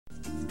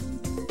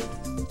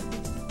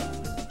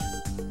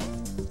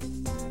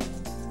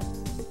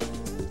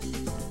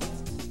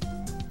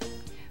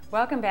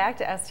Welcome back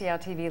to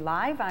STL TV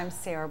Live. I'm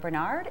Sarah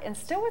Bernard, and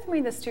still with me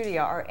in the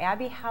studio are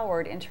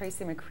Howard and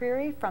Tracy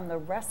McCreery from the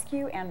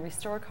Rescue and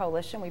Restore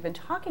Coalition. We've been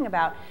talking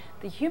about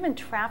the human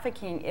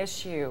trafficking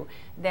issue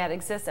that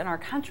exists in our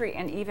country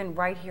and even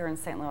right here in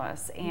St.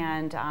 Louis,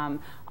 and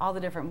all the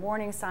different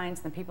warning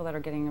signs and the people that are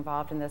getting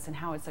involved in this and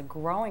how it's a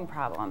growing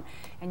problem.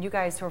 And you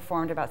guys were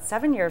formed about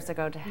 7 years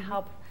ago to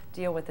help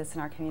deal with this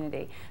in our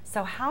community.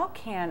 So how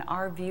can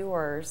our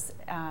viewers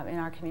in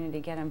our community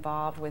get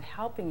involved with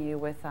helping you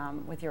with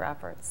your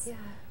efforts? Yeah.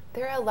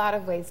 There are a lot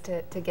of ways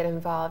to get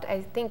involved.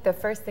 I think the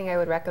first thing I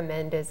would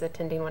recommend is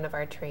attending one of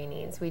our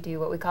trainings. We do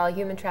what we call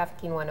Human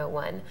Trafficking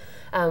 101.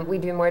 We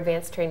do more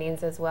advanced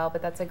trainings as well,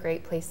 but that's a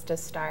great place to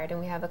start.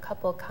 And we have a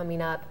couple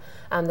coming up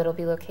that'll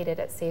be located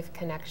at Safe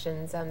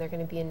Connections. They're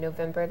going to be in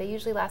November. They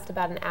usually last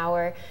about an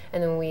hour,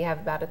 and then we have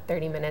about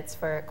 30 minutes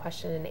for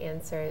question and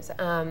answers.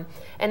 And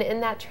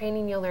in that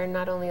training, you'll learn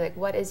not only like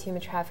what is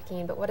human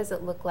trafficking, but what does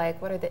it look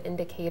like, what are the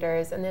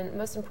indicators, and then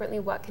most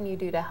importantly, what can you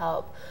do to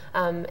help?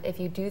 If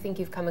you do think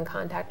you've come in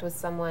contact with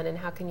someone, and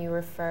how can you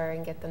refer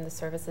and get them the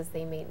services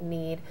they may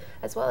need,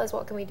 as well as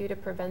what can we do to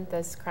prevent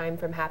this crime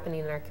from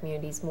happening in our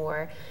communities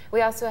more.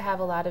 We also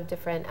have a lot of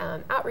different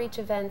outreach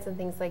events and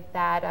things like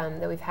that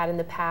that we've had in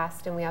the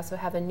past, and we also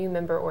have a new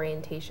member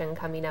orientation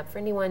coming up for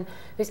anyone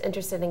who's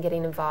interested in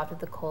getting involved with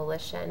the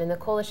coalition. And the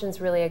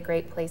coalition's really a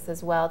great place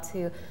as well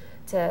to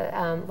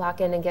lock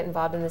in and get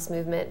involved in this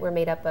movement. We're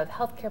made up of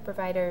healthcare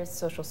providers,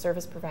 social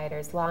service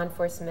providers, law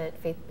enforcement,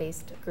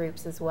 faith-based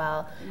groups, as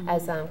well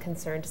as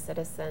concerned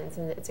citizens.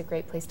 And it's a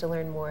great place to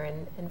learn more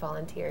and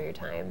volunteer your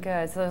time.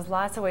 Good. So there's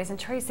lots of ways. And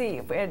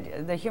Tracy,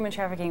 the Human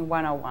Trafficking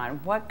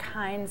 101, what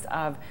kinds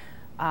of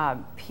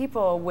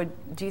people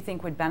do you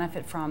think would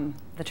benefit from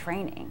the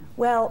training?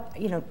 Well,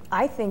 you know,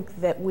 I think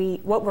that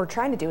what we're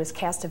trying to do is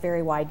cast a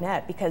very wide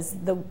net, because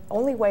the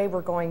only way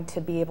we're going to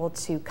be able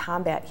to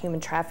combat human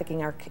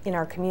trafficking in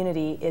our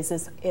community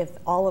is if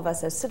all of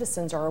us as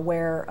citizens are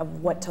aware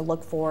of what to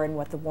look for and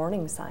what the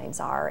warning signs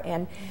are.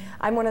 And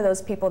I'm one of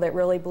those people that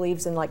really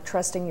believes in like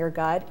trusting your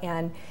gut,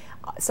 and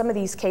some of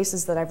these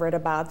cases that I've read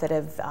about that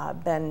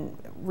have been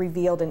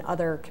revealed in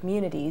other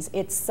communities,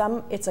 it's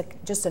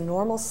just a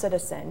normal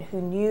citizen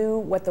who knew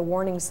what the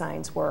warning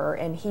signs were,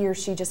 and he or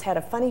she just had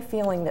a funny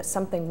feeling that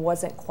something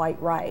wasn't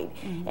quite right,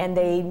 and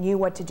they knew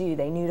what to do.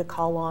 They knew to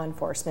call law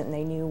enforcement, and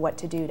they knew what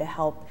to do to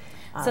help.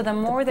 So the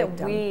more that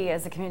we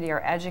as a community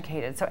are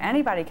educated, so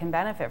anybody can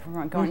benefit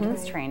from going to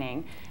this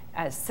training,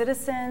 as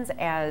citizens,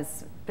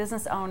 as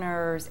business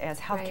owners, as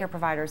healthcare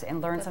providers,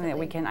 and learn something that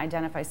we can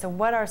identify. So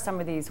what are some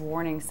of these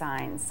warning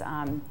signs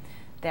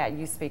that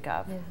you speak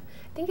of? Yeah.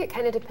 I think it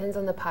kind of depends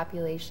on the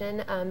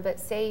population, but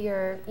say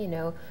you're, you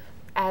know,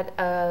 at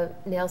a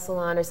nail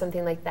salon or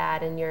something like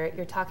that, and you're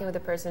talking with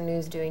a person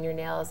who's doing your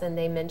nails, and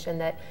they mention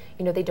that,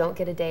 you know, they don't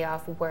get a day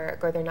off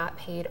work, or they're not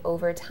paid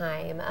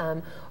overtime,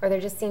 or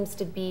there just seems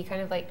to be,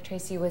 kind of like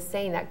Tracy was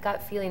saying, that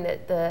gut feeling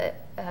that the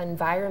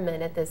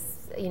environment at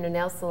this, you know,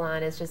 nail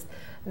salon is just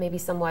maybe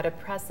somewhat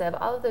oppressive.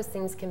 All of those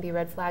things can be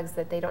red flags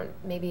that they don't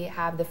maybe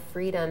have the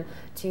freedom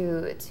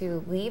to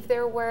leave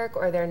their work,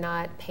 or they're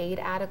not paid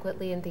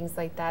adequately and things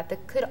like that.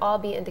 That could all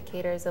be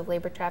indicators of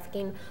labor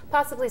trafficking,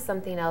 possibly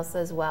something else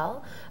as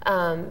well.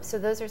 So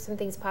those are some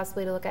things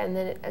possibly to look at. And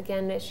then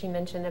again, as she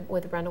mentioned,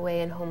 with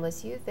runaway and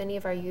homeless youth, any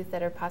of our youth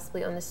that are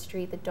possibly on the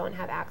street that don't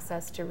have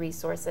access to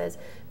resources,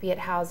 be it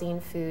housing,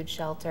 food,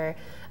 shelter,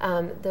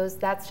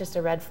 that's just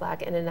a red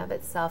flag in and of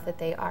itself, that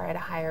they are at a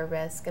higher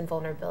risk and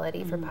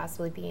vulnerability for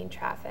possibly being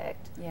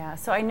trafficked. Yeah,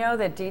 so I know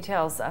that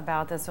details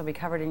about this will be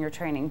covered in your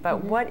training,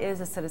 but what is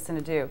a citizen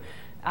to do?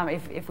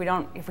 If we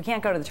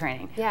can't go to the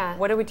training,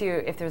 what do we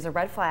do if there's a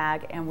red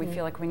flag and we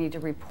feel like we need to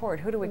report?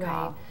 Who do we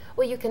call?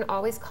 Well, you can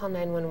always call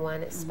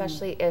 911,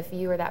 especially if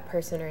you or that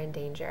person are in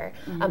danger.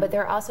 But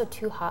there are also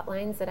 2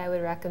 hotlines that I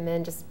would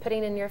recommend just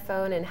putting in your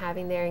phone and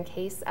having there in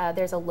case.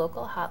 There's a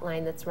local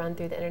hotline that's run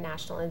through the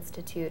International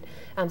Institute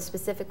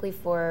specifically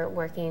for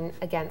working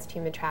against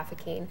human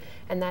trafficking,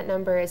 and that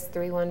number is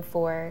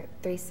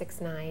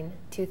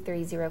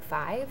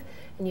 314-369-2305.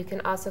 And you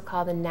can also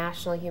call the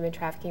National Human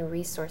Trafficking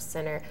Resource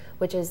Center,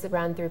 which is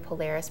run through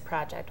Polaris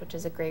Project, which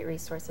is a great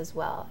resource as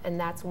well. And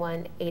that's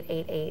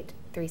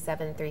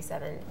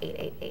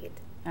 1-888-3737-888.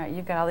 All right,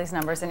 you've got all these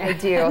numbers, and I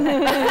do.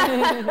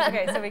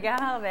 Okay, so we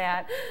got all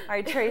that. All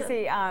right,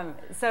 Tracy,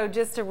 so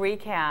just to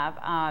recap,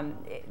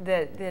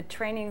 the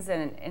trainings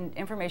and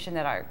information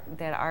that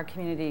our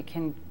community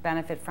can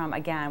benefit from,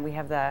 again, we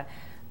have the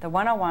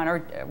 101, or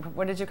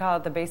what did you call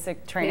it, the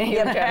basic training?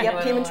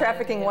 Yep, Human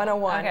Trafficking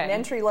 101, an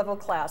entry-level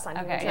class on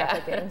human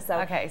trafficking.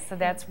 Okay, so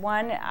that's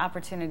one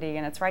opportunity,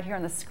 and it's right here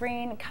on the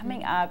screen,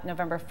 coming up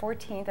November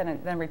 14th,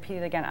 and then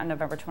repeated again on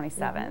November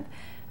 27th.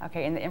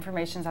 Okay, and the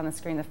information's on the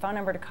screen. The phone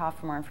number to call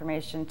for more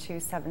information,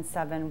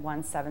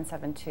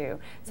 277-1772.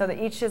 So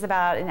each is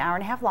about an hour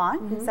and a half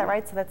long, is that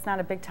right? So that's not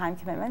a big time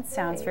commitment.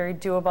 Sounds very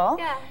doable.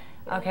 Yeah.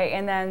 Okay,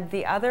 and then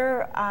the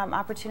other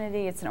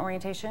opportunity, it's an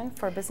orientation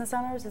for business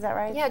owners, is that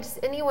right? Yeah, just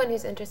anyone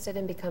who's interested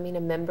in becoming a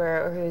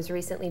member or who's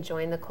recently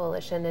joined the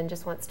coalition and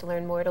just wants to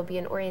learn more. It'll be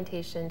an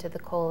orientation to the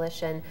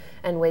coalition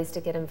and ways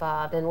to get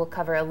involved, and we'll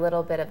cover a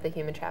little bit of the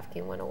Human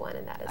Trafficking 101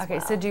 in that as well. Okay,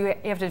 so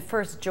you have to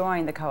first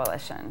join the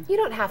coalition? You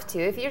don't have to.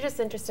 If you're just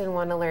interested and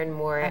want to learn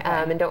more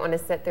and don't want to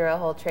sit through a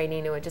whole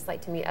training and would just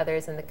like to meet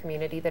others in the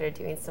community that are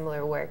doing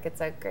similar work,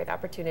 it's a great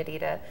opportunity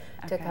to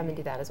come and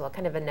do that as well,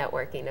 kind of a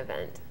networking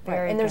event.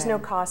 And there's no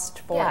cost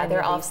for any they're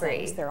of all these free.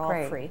 things. They're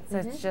all free. So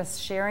it's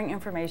just sharing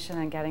information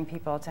and getting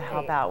people to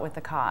help out with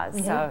the cause.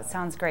 So it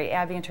sounds great.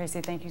 Abby and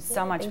Tracy, thank you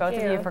so much, both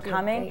of you, for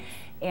coming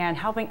and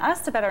helping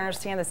us to better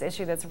understand this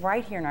issue that's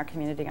right here in our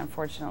community,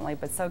 unfortunately,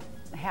 but so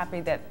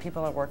happy that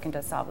people are working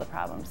to solve the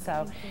problem.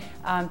 So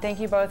thank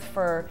you both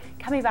for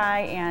coming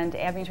by, and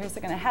Abby and Tracy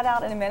are going to head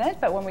out in a minute,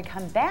 but when we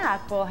come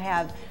back, we'll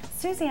have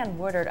Suzanne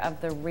Woodard of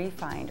the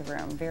Refined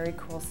Room. Very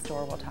cool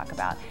store we'll talk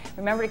about.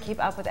 Remember to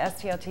keep up with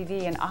STL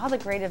TV and all the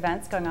great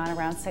events going on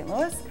around St.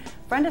 Louis.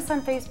 Friend us on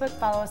Facebook,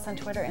 follow us on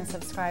Twitter, and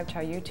subscribe to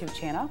our YouTube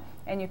channel.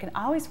 And you can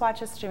always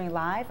watch us streaming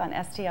live on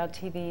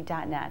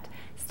stltv.net.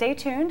 Stay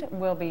tuned.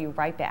 We'll be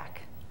right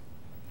back.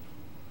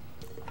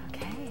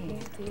 Okay.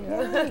 Thank you.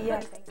 Yeah,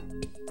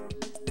 thank you.